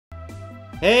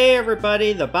Hey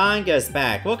everybody, the Banga's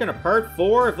back. Welcome to part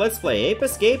 4 of Let's Play Ape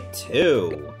Escape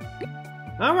 2.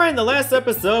 Alright, in the last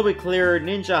episode we cleared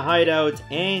Ninja Hideout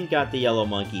and got the yellow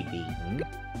monkey beaten.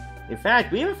 In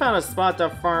fact, we even found a spot to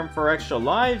farm for extra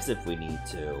lives if we need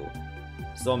to.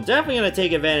 So I'm definitely going to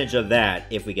take advantage of that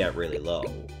if we get really low.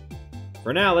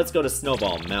 For now, let's go to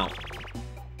Snowball Mountain.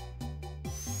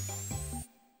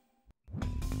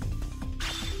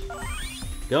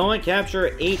 Go and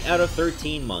capture 8 out of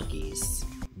 13 monkeys.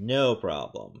 No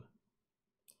problem. In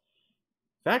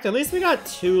fact, at least we got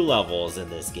 2 levels in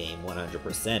this game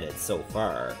 100%ed so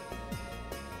far.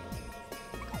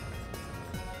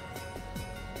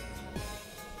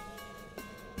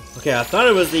 Okay, I thought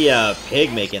it was the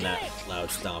pig making that loud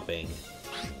stomping.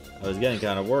 I was getting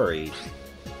kind of worried.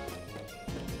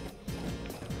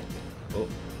 Oh.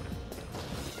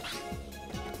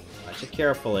 Watch it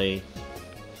carefully.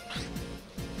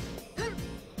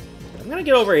 I'm gonna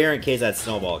get over here in case that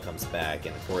snowball comes back,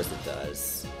 and of course it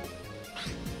does.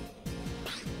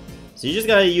 So you just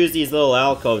gotta use these little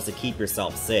alcoves to keep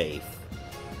yourself safe.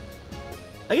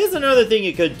 I guess another thing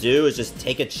you could do is just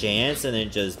take a chance and then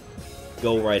just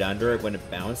go right under it when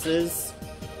it bounces.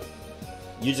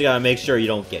 You just gotta make sure you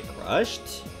don't get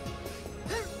crushed.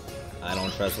 I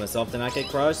don't trust myself to not get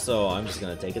crushed, so I'm just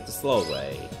gonna take it the slow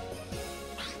way.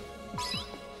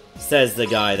 Says the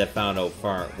guy that found a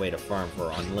way to farm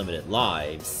for unlimited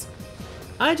lives.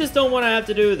 I just don't want to have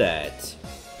to do that.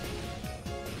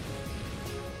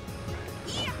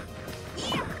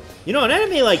 You know, an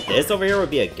enemy like this over here would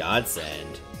be a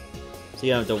godsend. So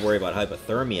you don't have to worry about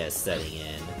hypothermia setting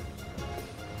in.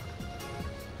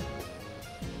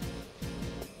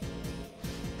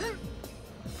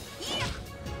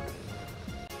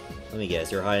 Let me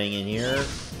guess, you're hiding in here?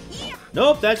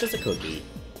 Nope, that's just a cookie.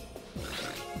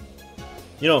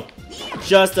 You know,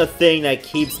 just a thing that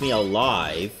keeps me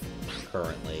alive,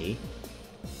 currently.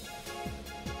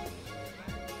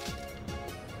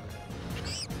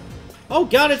 Oh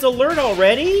god, it's alert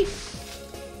already?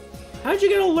 How'd you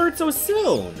get alert so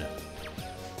soon?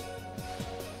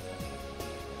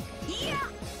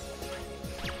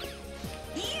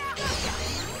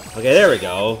 Okay, there we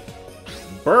go.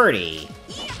 Bernie.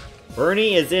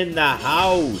 Bernie is in the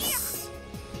house.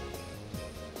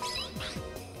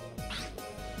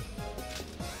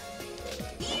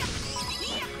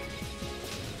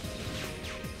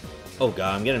 Oh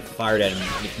god, I'm getting fired at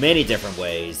in many different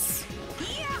ways.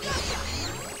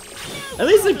 At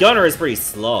least the gunner is pretty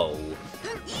slow.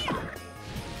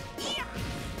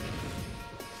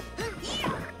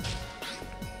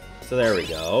 So there we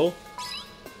go.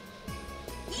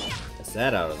 That's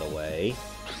that out of the way.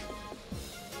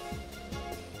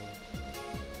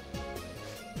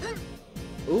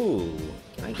 Ooh,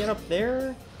 can I get up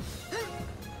there?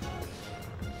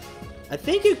 I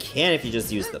think you can if you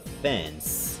just use the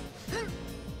fence.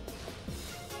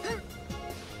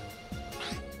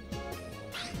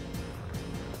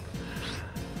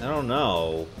 I don't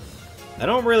know. I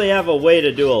don't really have a way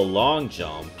to do a long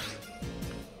jump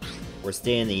or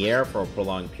stay in the air for a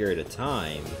prolonged period of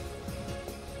time.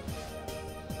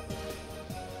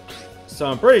 So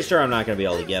I'm pretty sure I'm not going to be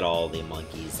able to get all the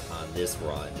monkeys on this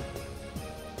run.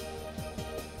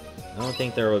 I don't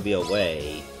think there would be a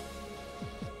way.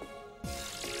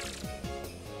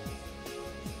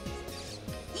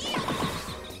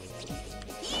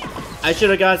 I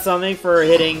should have got something for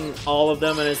hitting all of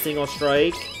them in a single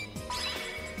strike.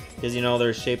 Because, you know,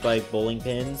 they're shaped like bowling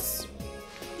pins.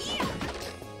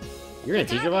 You're gonna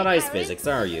teach about ice physics,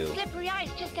 are you? Slippery ice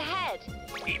just ahead.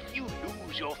 If you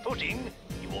lose your footing,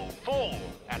 you will fall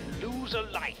and lose a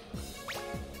life.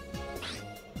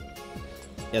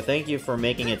 Yeah, thank you for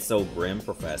making it so grim,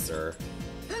 Professor.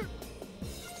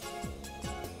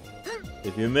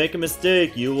 If you make a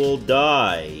mistake, you will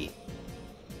die.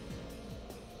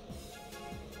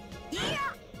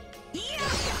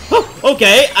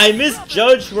 Okay, I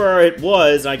misjudged where it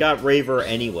was, and I got Raver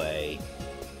anyway.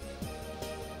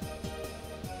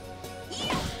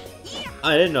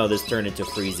 I didn't know this turned into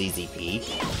Freeze Easy Peak.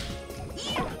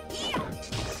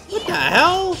 What the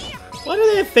hell? Why do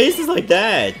they have faces like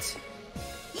that?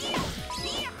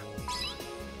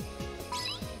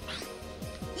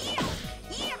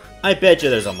 I bet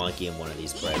you there's a monkey in one of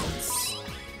these presents.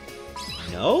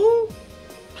 No?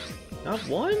 Not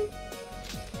one?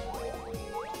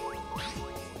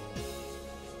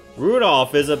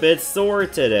 Rudolph is a bit sore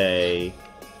today.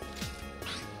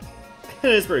 It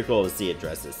is pretty cool to see it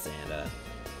dressed as Santa.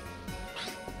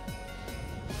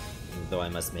 Though I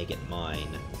must make it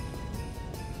mine.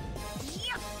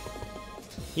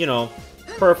 You know,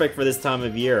 perfect for this time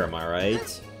of year, am I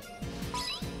right?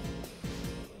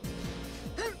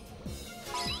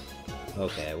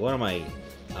 Okay, what am I...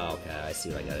 Okay, I see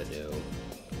what I gotta do.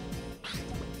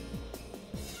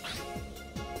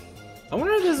 I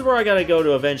wonder if this is where I gotta go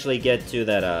to eventually get to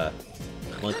that,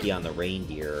 monkey on the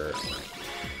reindeer.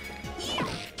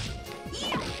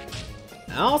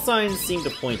 All signs seem to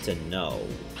point to no.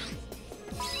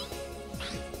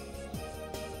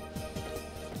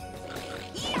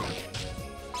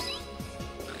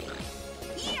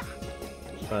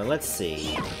 But let's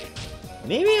see.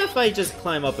 Maybe if I just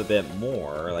climb up a bit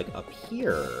more, like up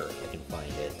here, I can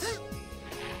find it.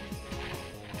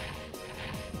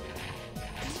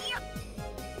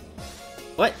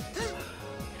 What?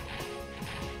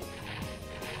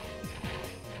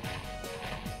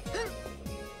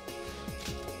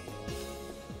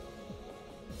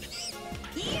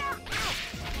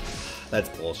 That's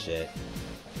bullshit.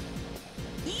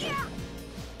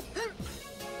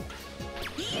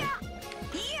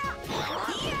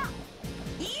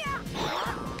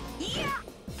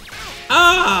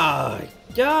 Ah,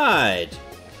 God!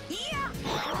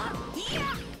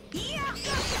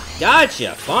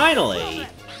 Gotcha, finally!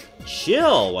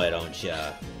 Chill, why don't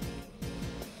ya?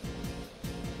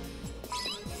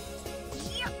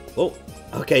 Oh,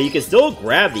 okay, you can still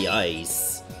grab the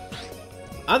ice.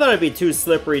 I thought it'd be too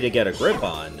slippery to get a grip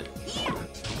on.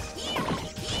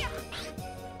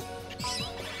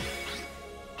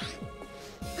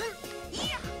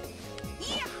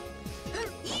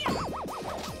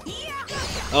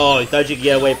 Oh, you thought you could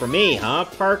get away from me, huh,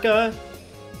 Parka?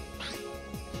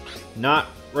 Not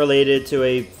related to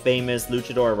a famous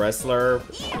luchador wrestler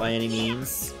by any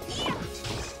means.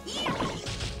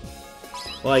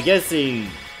 Well, I guess he's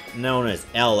known as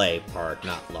LA Park,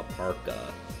 not La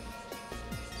Parka.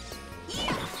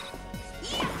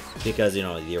 Because, you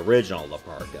know, the original La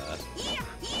Parka.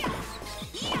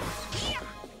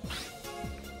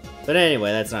 But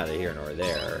anyway, that's neither here nor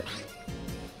there.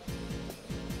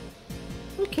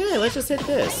 Okay, let's just hit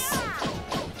this.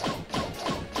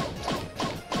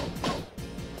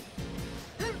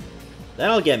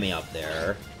 That'll get me up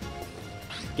there.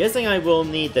 Guessing I will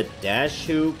need the dash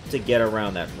hoop to get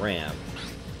around that ramp.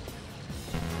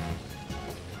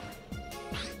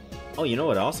 Oh, you know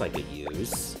what else I could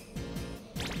use?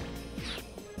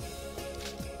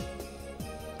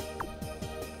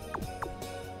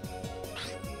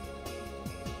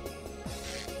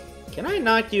 Can I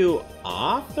knock you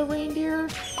off the reindeer?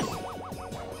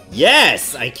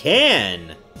 Yes, I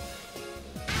can!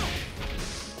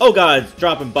 Oh god, it's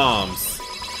dropping bombs.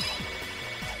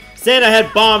 Santa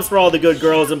had bombs for all the good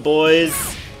girls and boys.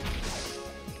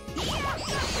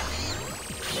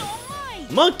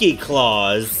 Monkey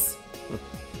claws!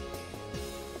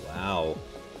 Wow.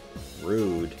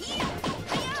 Rude.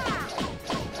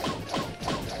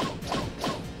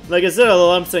 Like, instead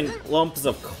of lumps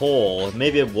of coal,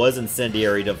 maybe it was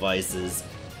incendiary devices.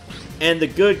 And the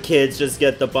good kids just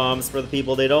get the bombs for the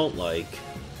people they don't like.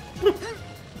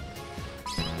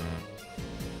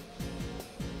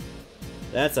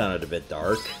 That sounded a bit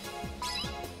dark.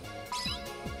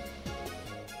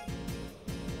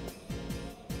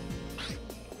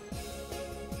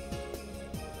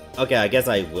 Okay, I guess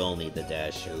I will need the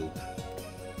dash hoop.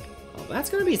 Oh, that's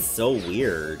gonna be so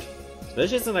weird.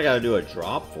 Especially since I gotta do a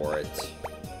drop for it.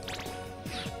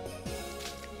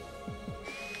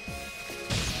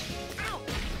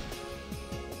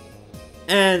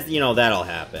 And, you know, that'll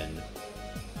happen.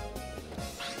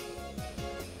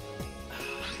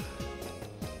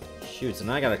 Shoot, so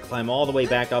now I gotta climb all the way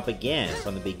back up again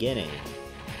from the beginning.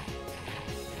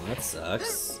 Well, that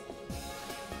sucks.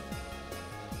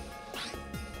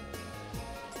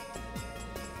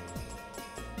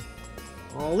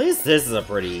 Well, at least this is a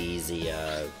pretty easy,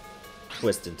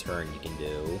 twist and turn you can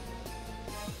do.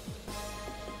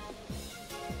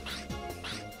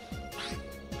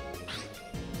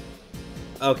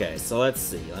 Okay, so let's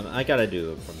see. I gotta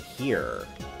do it from here.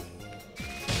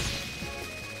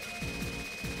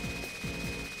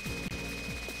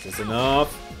 Is this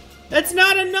enough? That's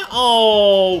not enough!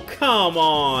 Oh, come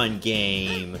on,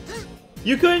 game.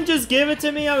 You couldn't just give it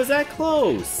to me? I was that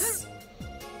close.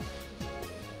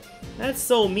 That's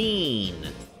so mean.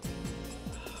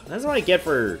 That's what I get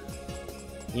for,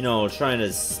 you know, trying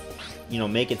to, you know,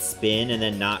 make it spin and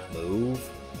then not move.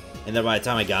 And then by the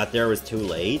time I got there, it was too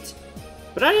late.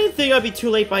 But I didn't think I'd be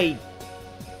too late by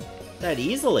that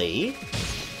easily.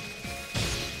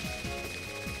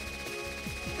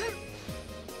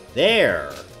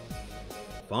 There.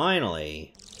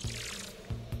 Finally.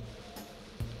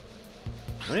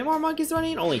 How many more monkeys do I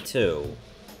need? Only 2.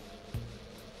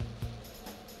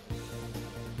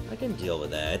 I can deal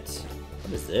with that.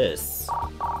 What is this?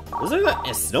 This is like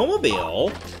a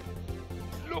snowmobile.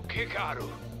 Look, Hikaru.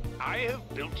 I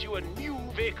have built you a new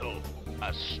vehicle,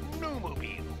 a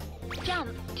snowmobile. Jump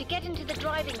to get into the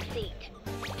driving seat.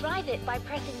 Drive it by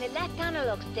pressing the left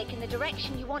analog stick in the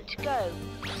direction you want to go.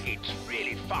 It's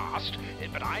really fast,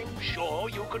 but I'm sure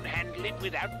you can handle it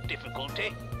without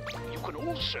difficulty. You can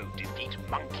also defeat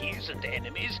monkeys and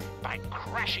enemies by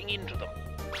crashing into them.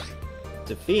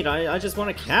 Defeat? I just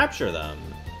want to capture them.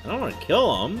 I don't want to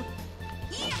kill them.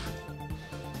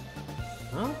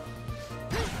 Huh?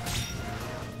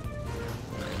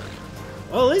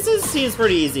 Well, at least it seems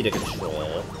pretty easy to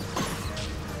control.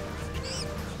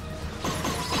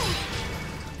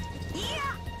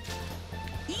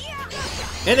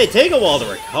 And they take a while to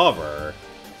recover.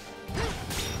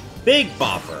 Big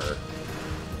bopper.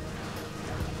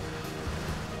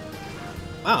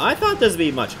 Wow, I thought this would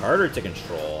be much harder to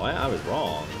control. I was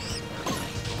wrong.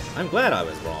 I'm glad I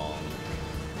was wrong.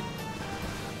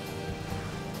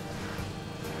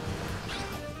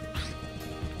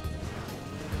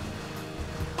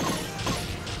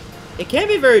 It can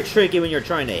be very tricky when you're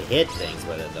trying to hit things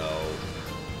with it, though.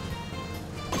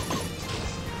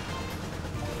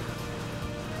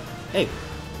 Hey,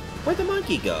 where'd the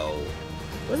monkey go?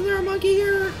 Wasn't there a monkey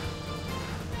here?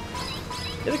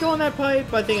 Did it go in that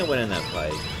pipe? I think it went in that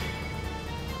pipe.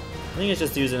 I think it's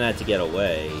just using that to get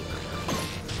away.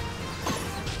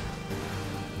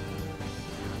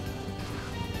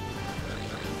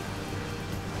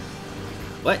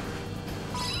 What?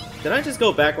 Did I just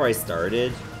go back where I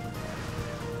started?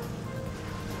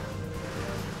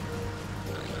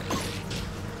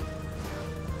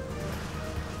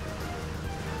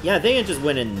 Yeah, I think it just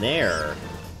went in there.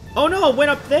 Oh no, it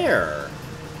went up there!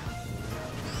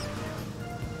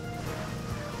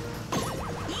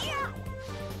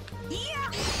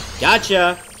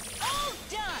 Gotcha!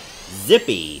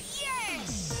 Zippy!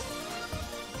 Yes!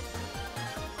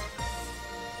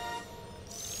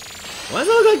 Why does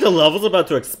it look like the level's about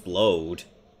to explode?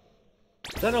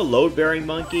 Is that a load-bearing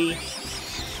monkey?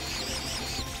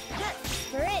 That's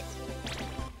for it.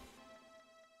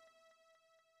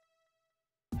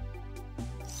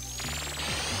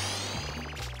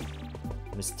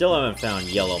 We still haven't found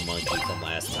Yellow Monkey from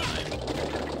last time.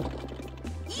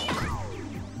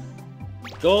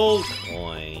 Gold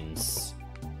coins.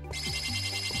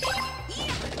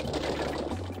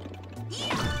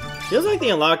 Feels like the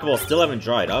unlockables still haven't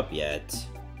dried up yet.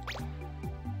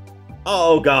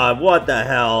 Oh god, what the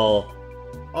hell?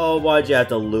 Oh, why'd you have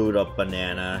to loot a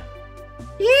banana?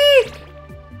 Yeek!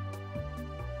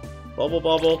 Bubble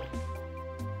bubble.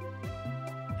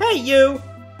 Hey you!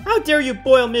 How dare you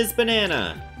boil Ms.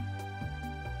 Banana?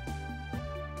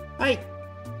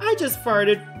 I just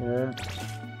farted.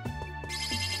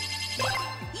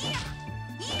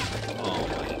 Oh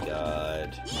my god.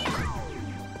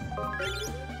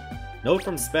 Note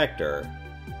from Spectre.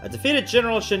 A defeated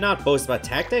general should not boast about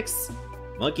tactics.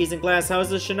 Monkeys in glass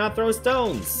houses should not throw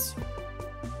stones.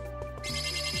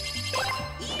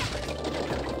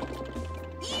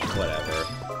 Whatever.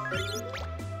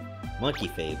 Monkey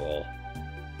Fable.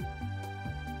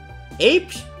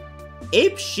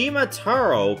 Ape Shima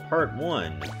Taro, Part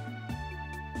 1.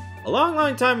 A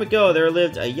long time ago, there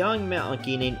lived a young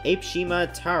monkey named Ape Shima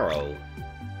Taro.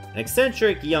 An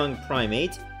eccentric young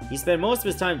primate, he spent most of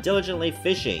his time diligently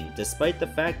fishing, despite the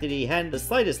fact that he hadn't the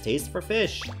slightest taste for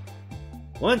fish.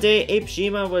 One day, Ape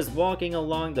Shima was walking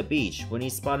along the beach when he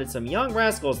spotted some young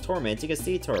rascals tormenting a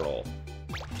sea turtle.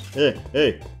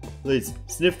 Hey, please,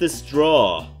 sniff this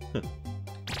straw.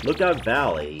 Lookout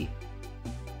Valley.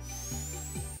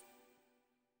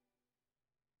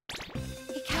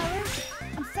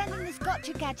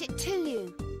 Gotcha gadget to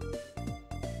you.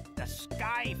 The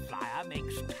Sky Flyer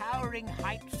makes towering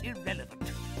heights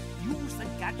irrelevant. Use the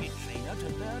gadget trainer to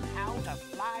learn how to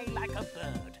fly like a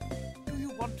bird. Do you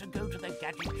want to go to the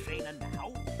gadget trainer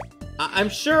now? I'm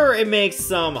sure it makes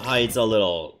some heights a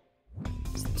little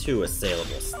too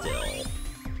assailable still.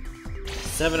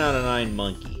 7 out of 9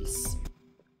 monkeys.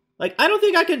 Like, I don't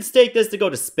think I can stake this to go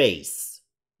to space.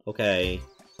 Okay.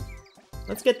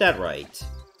 Let's get that right.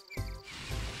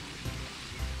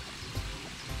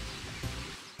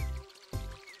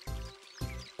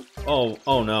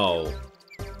 Oh no.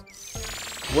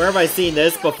 Where have I seen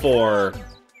this before?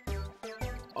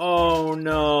 Oh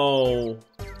no.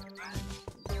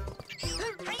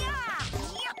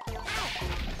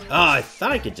 Ah, I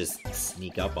thought I could just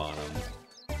sneak up on him.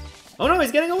 Oh no,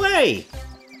 he's getting away!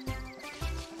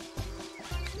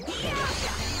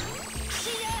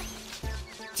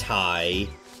 Tie.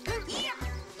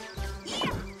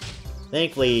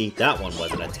 Thankfully, that one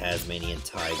wasn't a Tasmanian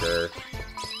tiger.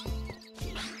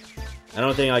 I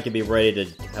don't think I can be ready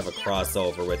to have a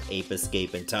crossover with Ape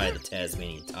Escape and Ty the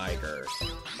Tasmanian Tiger.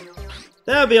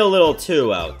 That would be a little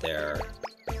too out there.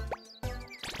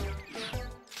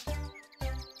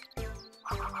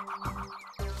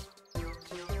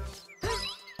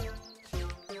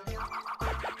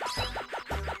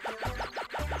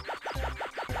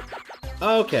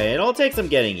 Okay, it'll take some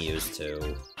getting used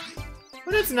to.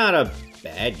 But it's not a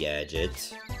bad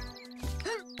gadget.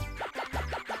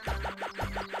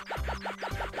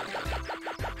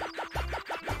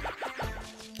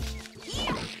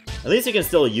 At least you can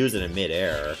still use it in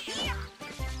mid-air.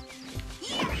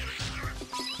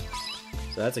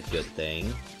 So that's a good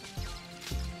thing.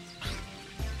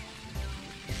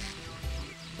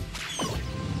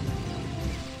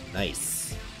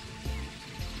 Nice.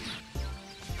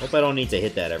 Hope I don't need to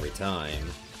hit that every time.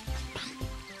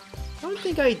 I don't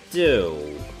think I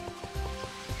do.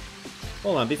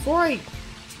 Hold on, before I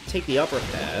take the upper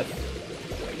path,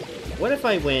 what if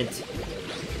I went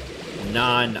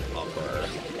non-upper?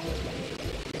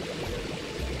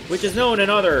 Which is known in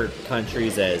other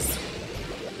countries as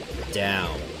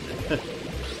down.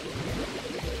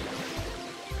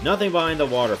 Nothing behind the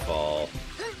waterfall.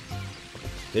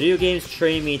 Video games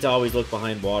train me to always look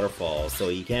behind waterfalls, so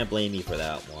you can't blame me for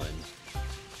that one.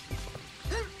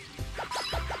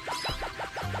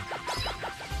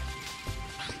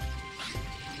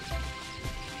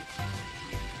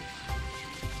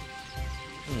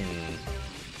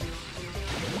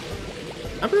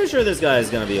 I'm pretty sure this guy is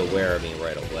gonna be aware of me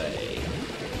right away.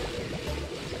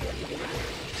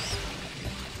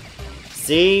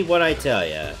 See what I tell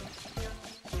ya?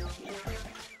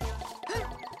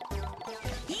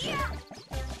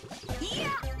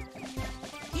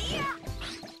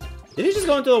 Did he just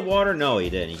go into the water? No, he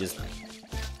didn't. He just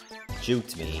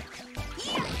juked me.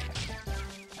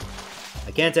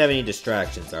 I can't have any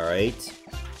distractions, alright?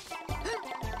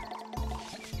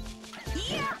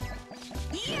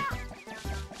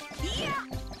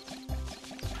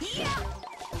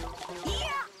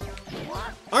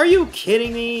 Are you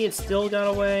kidding me? It still got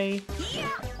away?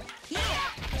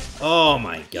 Oh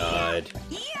my god.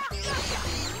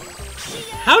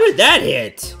 How did that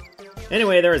hit?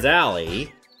 Anyway, there's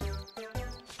Allie.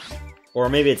 Or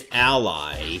maybe it's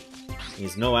Ally.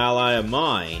 He's no ally of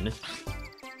mine.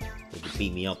 They could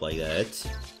beat me up like that.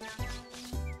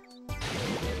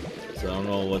 So I don't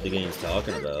know what the game's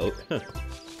talking about.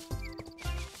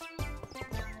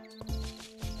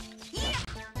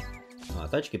 Oh, I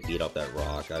thought you could beat up that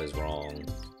rock. I was wrong.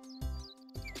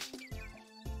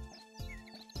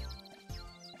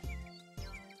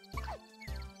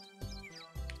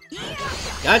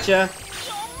 Gotcha!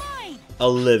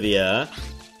 Olivia.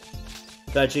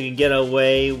 Thought you could get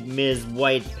away, Ms.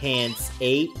 White Pants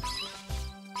 8.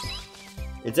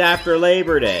 It's after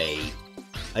Labor Day.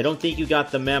 I don't think you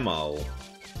got the memo.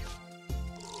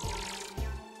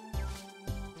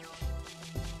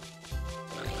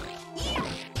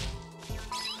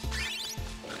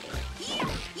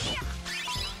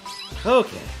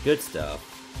 Okay, good stuff.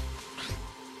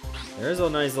 There's a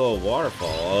nice little waterfall.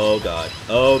 Oh god.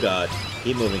 Oh god.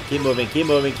 Keep moving, keep moving, keep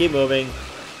moving, keep moving.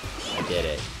 I did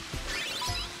it.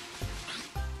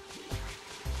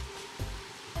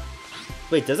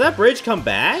 Wait, does that bridge come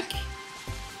back?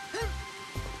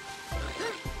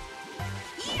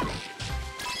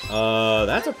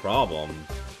 That's a problem.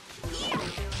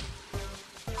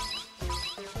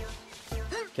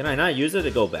 Can I not use it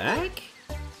to go back?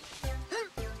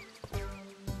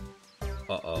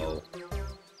 Uh-oh.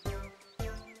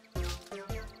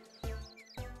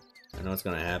 I know what's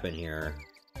gonna happen here.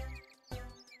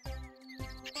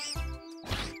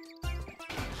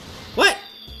 What?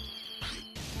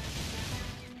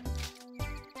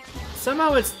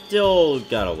 Somehow it still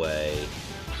got away.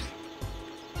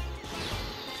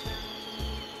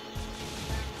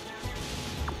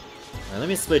 Alright, let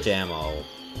me switch ammo.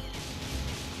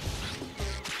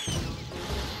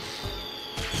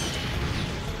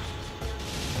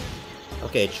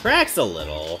 Okay, it tracks a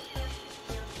little.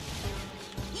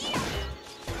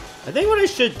 I think what I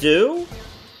should do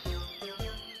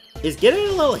is get it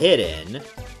a little hit in.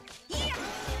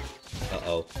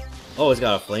 Uh-oh. Oh, it's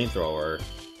got a flamethrower.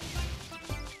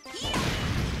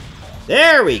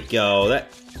 There we go! That...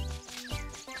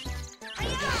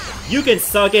 You can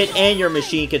suck it, and your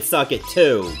machine can suck it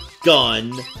too,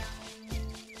 gun!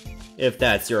 If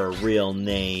that's your real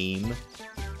name.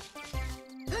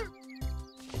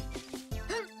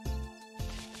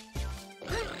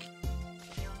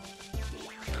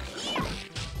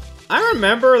 I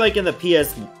remember, like, in the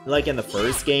in the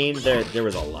first game, there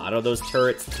was a lot of those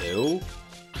turrets, too.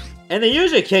 And they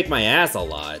usually kick my ass a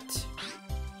lot.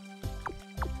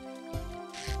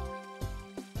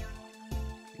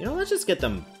 You know, let's just get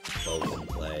them both in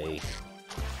play.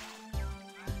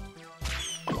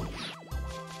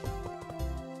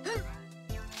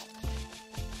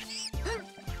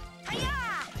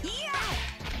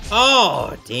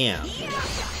 Oh, damn.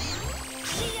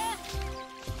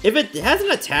 If it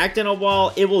hasn't attacked in a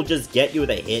while, it will just get you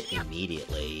with a hit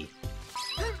immediately.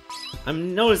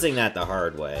 I'm noticing that the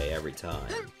hard way every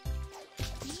time.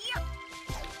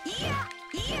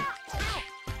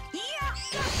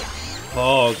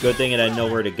 Oh, good thing it had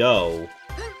nowhere to go.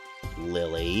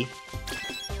 Lily.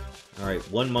 Alright,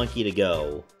 one monkey to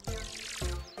go.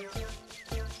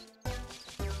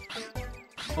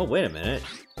 Oh, wait a minute.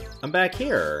 I'm back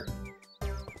here.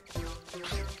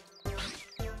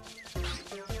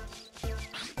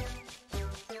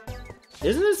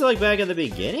 Isn't this like back at the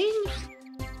beginning?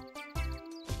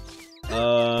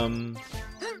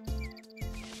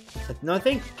 No, I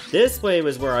think this way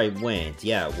was where I went.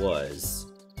 Yeah, it was.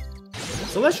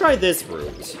 So let's try this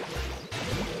route.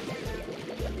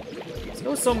 Let's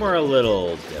go somewhere a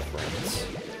little different.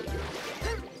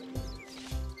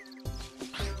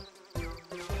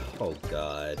 Oh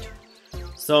god.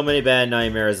 So many bad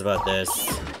nightmares about this.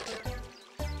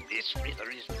 This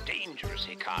river is dangerous,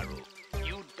 Hikaru.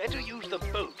 You'd better use the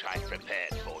boat I've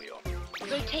prepared for you.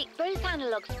 Rotate both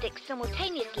analog sticks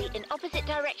simultaneously in opposite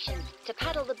directions to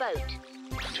paddle the boat.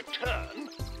 To turn,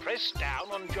 press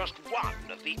down on just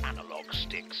one of the analog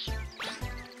sticks.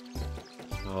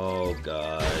 Oh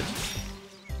god.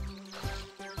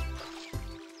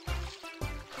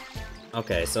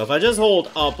 Okay, so if I just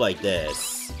hold up like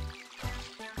this,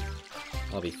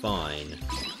 I'll be fine.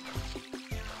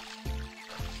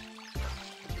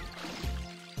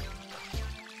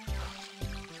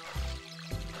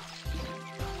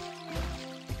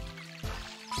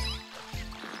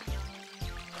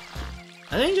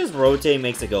 I think just rotate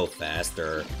makes it go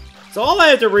faster. So all I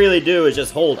have to really do is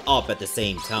just hold up at the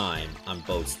same time on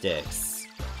both sticks.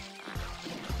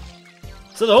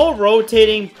 So the whole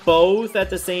rotating both at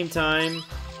the same time,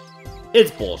 it's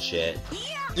bullshit.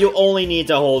 You only need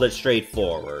to hold it straight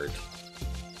forward.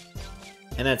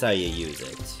 And that's how you use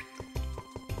it.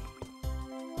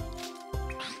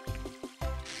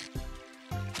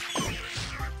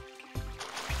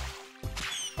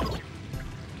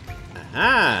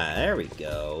 Aha! There we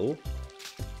go.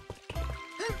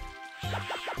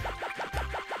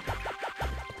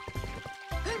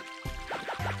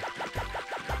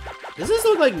 Does this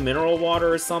look like mineral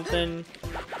water or something?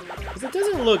 Because it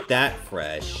doesn't look that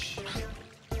fresh.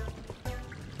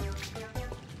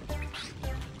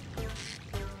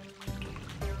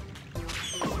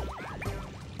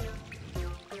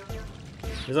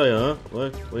 He's like, huh?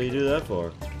 What do you do that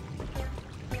for?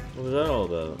 What was that all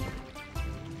about?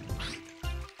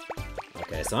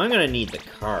 Okay, so I'm gonna need the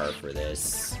car for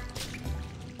this.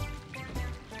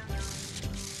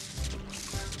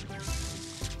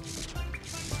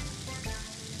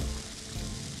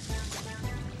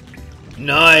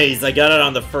 Nice! I got it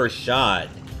on the first shot.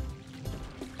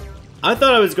 I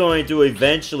thought I was going to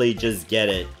eventually just get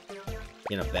it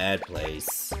in a bad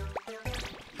place.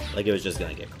 Like it was just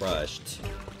gonna get crushed.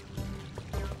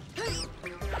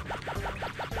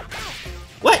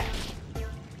 What?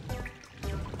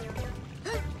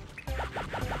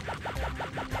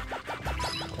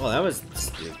 Oh, that was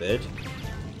stupid.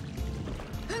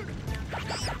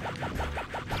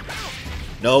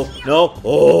 No, no.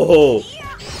 Oh!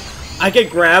 I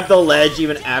could grab the ledge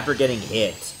even after getting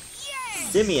hit.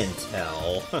 Simeon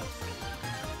tell.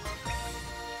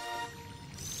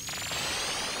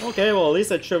 Okay, well at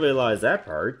least I trivialized that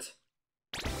part.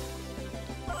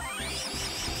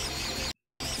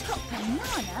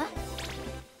 Banana?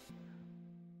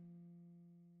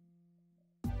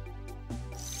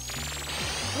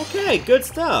 Okay, good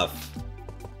stuff.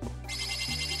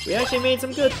 We actually made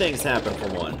some good things happen for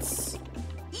once.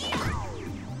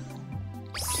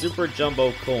 Super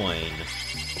Jumbo Coin.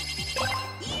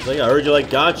 Like, I heard you like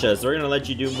gachas, so we're gonna let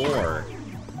you do more.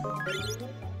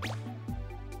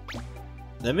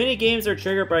 The mini-games are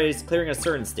triggered by clearing a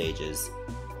certain stages.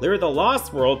 Clear the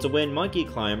Lost World to win Monkey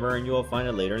Climber, and you will find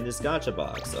it later in this gacha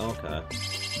box. Okay.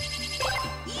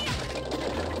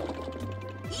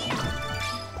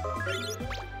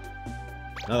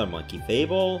 Another Monkey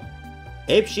Fable.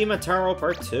 Ape Shima Taro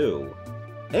Part 2.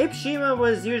 Ape Shima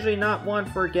was usually not one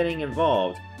for getting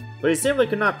involved, but he simply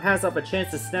could not pass up a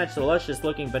chance to snatch the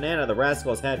luscious-looking banana the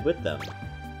rascals had with them.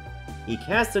 He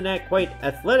cast a net quite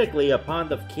athletically upon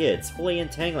the kids, fully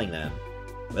entangling them.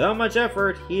 Without much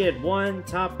effort, he had one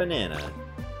top banana.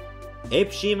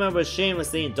 Ape Shima was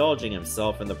shamelessly indulging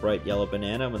himself in the bright yellow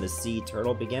banana when the sea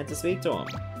turtle began to speak to him.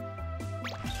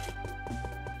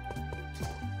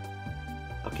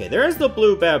 Okay, Okay, there's the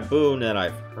blue baboon that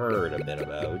I've heard a bit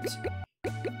about.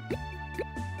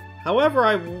 However,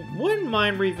 I wouldn't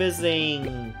mind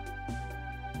revisiting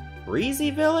Breezy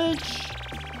Village?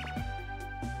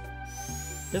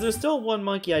 Because there's still one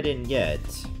monkey I didn't get.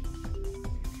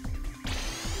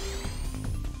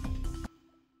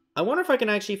 I wonder if I can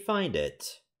actually find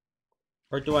it.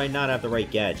 Or do I not have the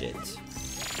right gadget? Here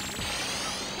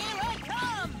I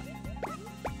come!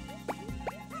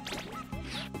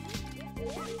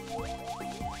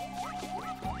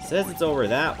 Says it's over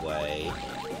that way.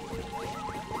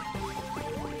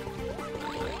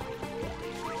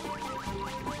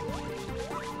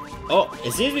 Oh,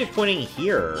 it seems to be pointing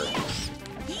here.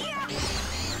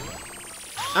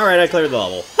 Alright, I cleared the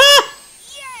level. Ha!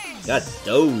 Got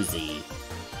dozy.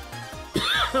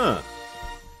 Huh.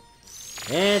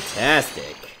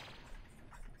 Fantastic.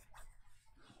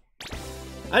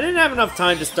 I didn't have enough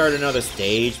time to start another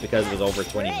stage because it was over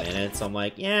 20 minutes, so I'm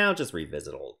like, yeah, I'll just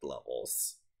revisit old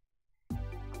levels.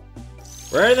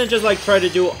 Rather than just, like, try to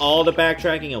do all the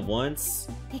backtracking at once,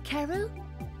 Hikaru,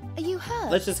 are you hurt?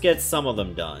 let's just get some of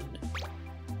them done.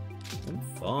 I'm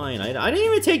fine. I didn't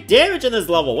even take damage in this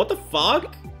level. What the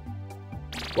fuck?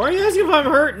 Why are you asking if I'm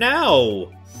hurt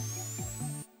now?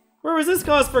 Where was this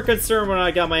cause for concern when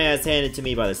I got my ass handed to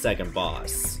me by the second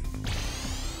boss?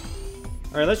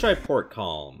 Alright, let's try Port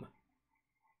Calm.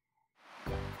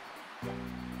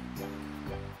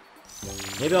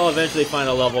 Maybe I'll eventually find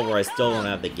a level where I still don't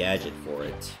have the gadget for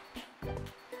it.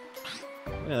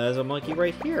 Yeah, there's a monkey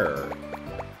right here.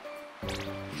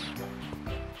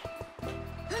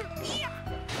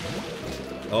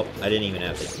 Oh, I didn't even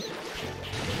have to.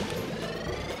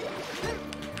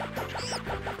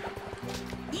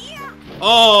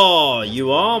 Oh,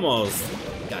 you almost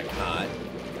got caught.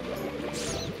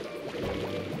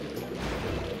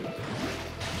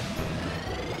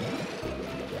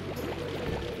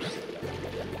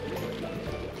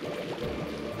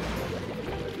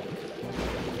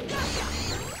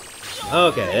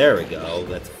 Okay, there we go.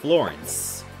 That's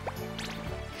Florence.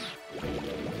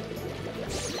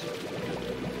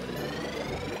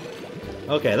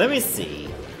 Okay, let me see.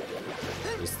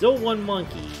 There's still one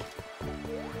monkey.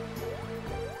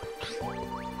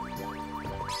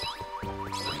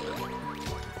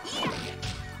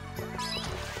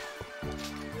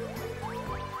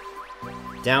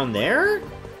 Down there?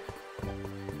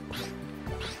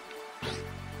 I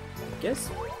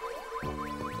guess...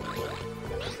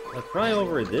 Like, probably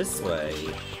over this way.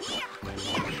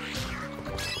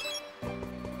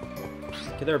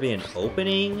 Could there be an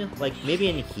opening? Like, maybe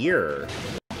in here?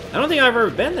 I don't think I've ever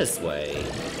been this way.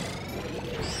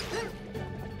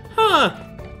 Huh!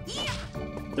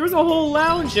 There was a whole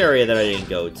lounge area that I didn't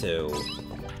go to.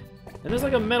 And there's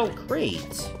like a metal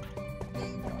crate.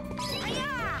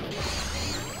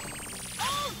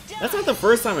 That's not the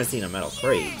first time I've seen a metal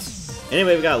crate.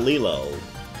 Anyway, we got Lilo.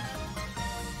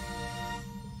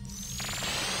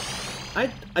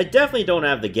 I definitely don't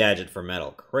have the gadget for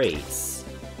metal crates.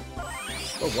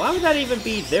 But why would that even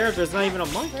be there if there's not even a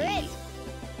monkey?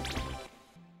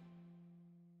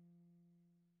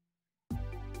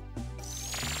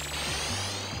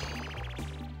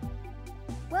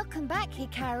 Welcome back,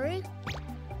 Hikaru.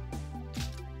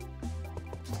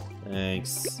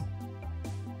 Thanks.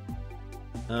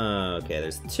 Okay,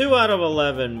 there's 2 out of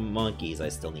 11 monkeys I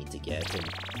still need to get in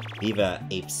Viva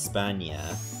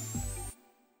Apespania.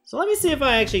 So let me see if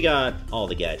I actually got all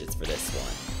the gadgets for this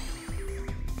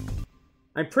one.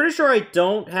 I'm pretty sure I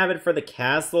don't have it for the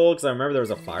castle, because I remember there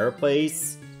was a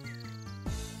fireplace.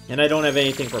 And I don't have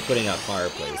anything for putting out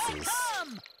fireplaces.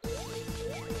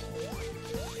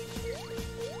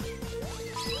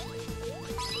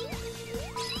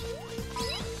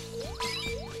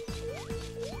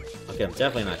 Okay, I'm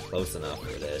definitely not close enough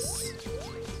for this.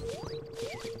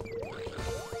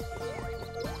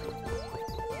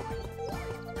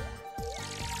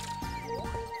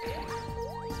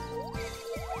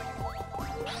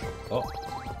 Oh,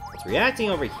 it's reacting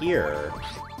over here.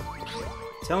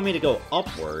 Telling me to go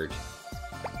upward.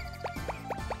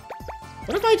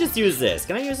 What if I just use this?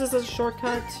 Can I use this as a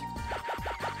shortcut?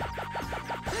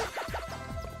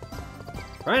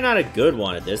 Probably not a good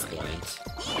one at this point.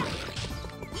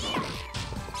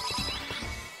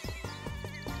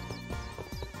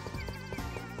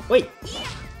 Wait,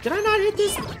 did I not hit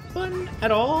this button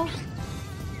at all?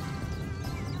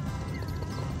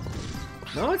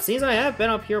 No, it seems I have been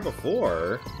up here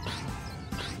before.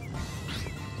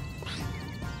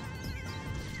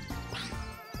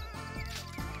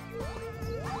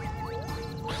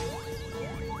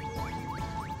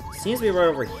 Seems to be right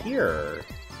over here.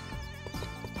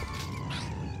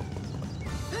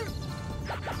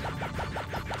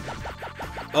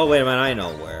 Oh, wait a minute, I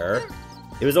know where.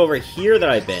 It was over here that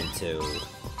I've been to.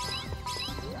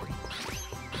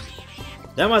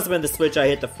 That must have been the switch I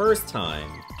hit the first time.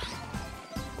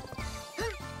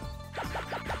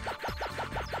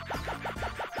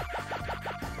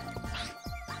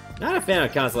 Not a fan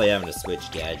of constantly having to switch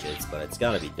gadgets, but it's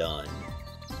gotta be done.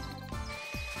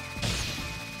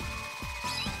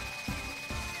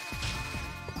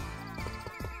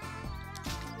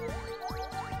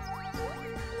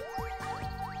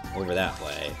 Over that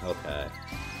way, okay.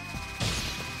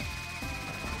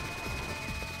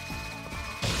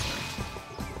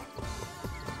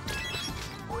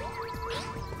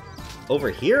 Over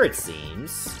here, it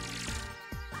seems.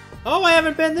 Oh, I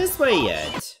haven't been this way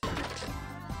yet!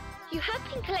 You have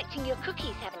been collecting your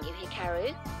cookies, haven't you,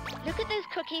 Hikaru? Look at those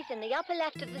cookies in the upper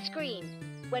left of the screen.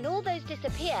 When all those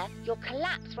disappear, you'll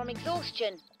collapse from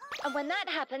exhaustion. And when that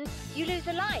happens, you lose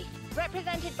a life,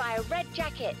 represented by a red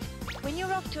jacket. When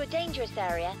you're off to a dangerous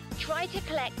area, try to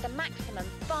collect the maximum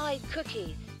 5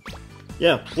 cookies.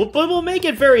 Yeah, but we'll make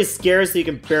it very scarce so you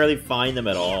can barely find them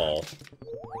at all.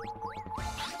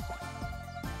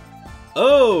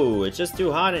 Oh, it's just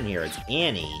too hot in here. It's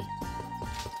Annie.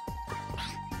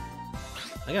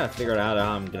 I gotta figure out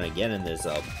how I'm gonna get in this,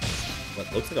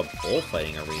 what looks like a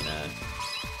bullfighting arena.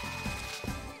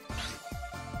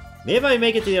 Maybe if I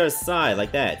make it to the other side,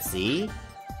 like that, see?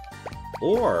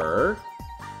 Or...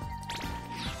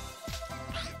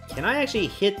 can I actually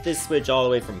hit this switch all the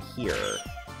way from here?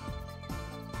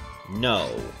 No.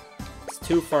 It's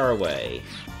too far away.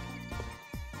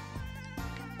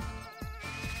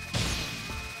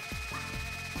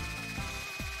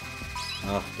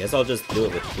 Oh, guess I'll just do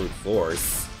it with brute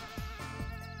force.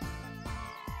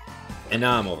 And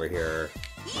now I'm over here.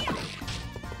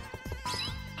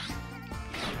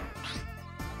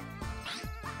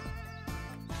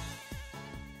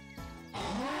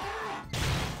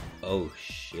 Oh,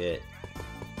 shit.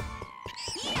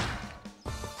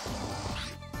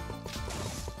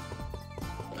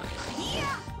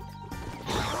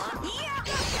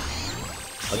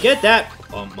 I'll get that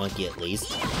monkey at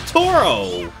least.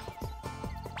 Toro!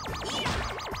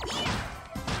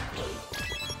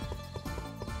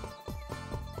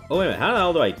 Oh, wait a minute, how the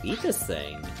hell do I beat this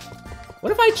thing?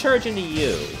 What if I charge into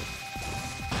you?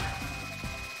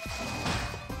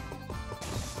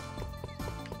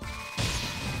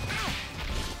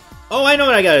 Oh, I know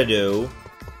what I gotta do!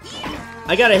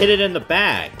 I gotta hit it in the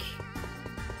back!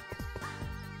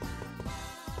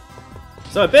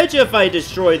 So I bet you if I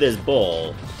destroy this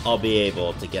bull, I'll be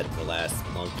able to get the last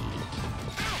monkey.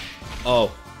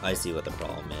 Oh, I see what the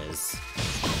problem is.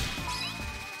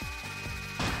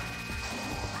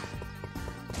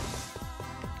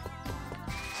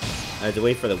 I have to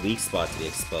wait for the weak spot to be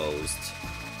exposed.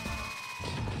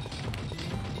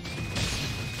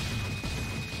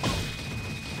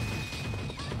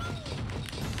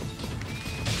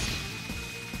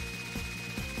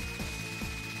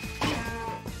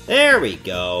 There we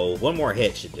go! One more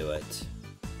hit should do it.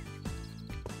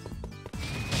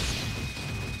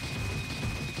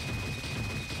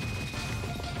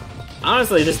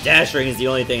 Honestly, this dash ring is the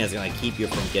only thing that's gonna keep you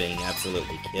from getting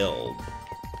absolutely killed.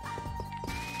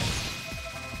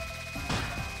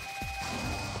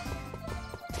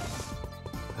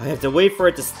 I have to wait for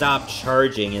it to stop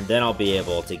charging, and then I'll be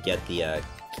able to get the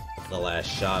last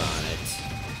shot on it.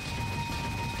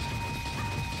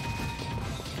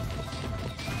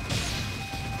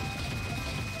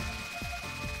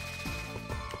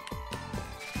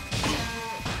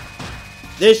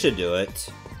 This should do it.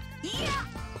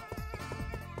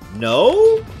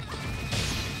 No?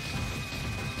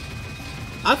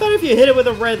 I thought if you hit it with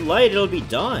a red light, it'll be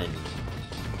done.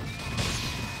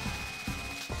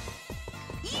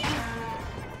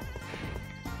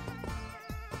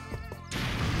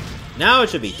 Now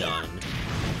it should be done.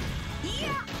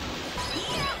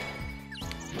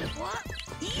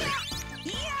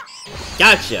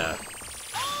 Gotcha!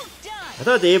 I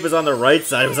thought the ape was on the right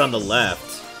side, it was on the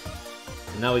left.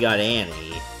 And now we got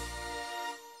Annie.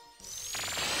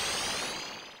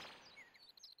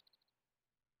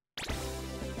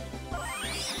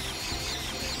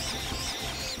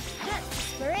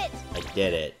 That's for it. I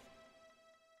did it.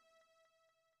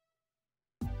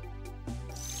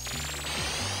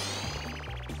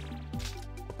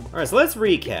 Alright, so let's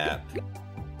recap.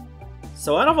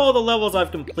 So out of all the levels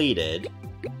I've completed,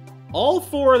 all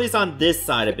 4, at least on this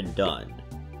side, have been done.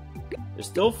 There's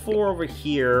still 4 over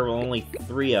here, well, only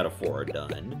 3 out of 4 are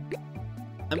done.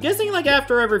 I'm guessing, like,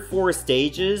 after every 4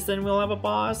 stages, then we'll have a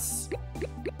boss?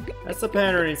 That's the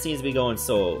pattern it seems to be going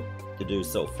to do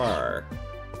so far.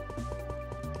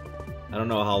 I don't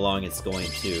know how long it's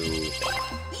going to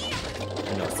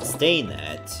You know, sustain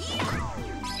that.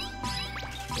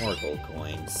 More gold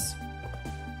coins.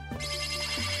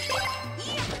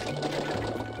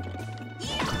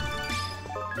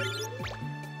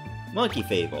 Monkey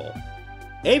Fable.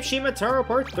 Ape Shimataro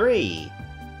Part 3.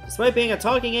 Despite being a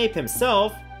talking ape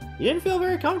himself, he didn't feel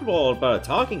very comfortable about a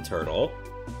talking turtle.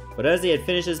 But as he had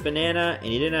finished his banana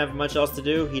and he didn't have much else to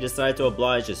do, he decided to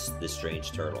oblige this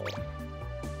strange turtle.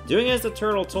 Doing as the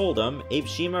turtle told him, Ape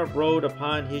Shima rode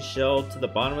upon his shell to the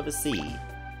bottom of the sea.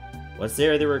 Once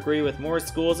there, they were greeted with more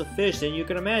schools of fish than you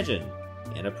can imagine,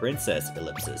 and a princess,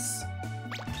 ellipsis.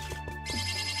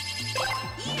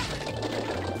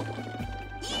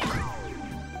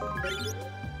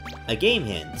 A game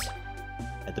hint.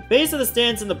 At the base of the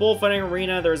stands in the bullfighting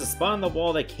arena, there is a spot on the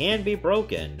wall that can be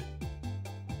broken.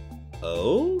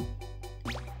 Oh?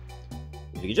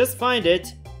 If you can just find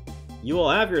it, you will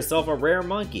have yourself a rare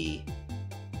monkey.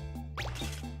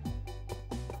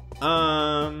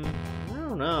 I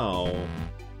don't know.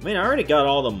 I mean, I already got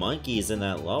all the monkeys in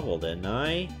that level, didn't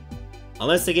I?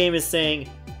 Unless the game is saying,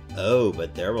 oh,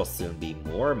 but there will soon be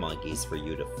more monkeys for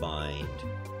you to find.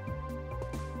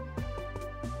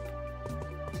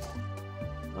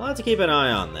 I'll have to keep an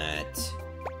eye on that.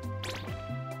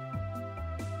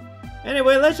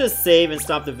 Anyway, let's just save and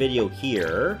stop the video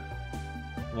here.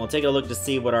 And we'll take a look to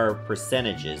see what our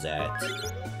percentage is at.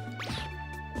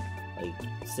 Like,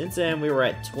 since then we were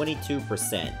at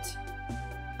 22%.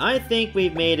 I think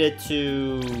we've made it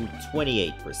to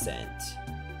 28%.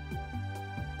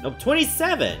 Nope,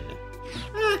 27!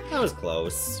 That was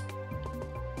close.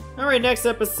 Alright, next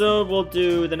episode we'll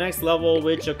do the next level,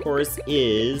 which of course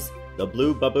is the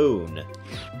Blue Baboon.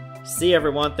 See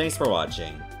everyone, thanks for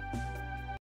watching.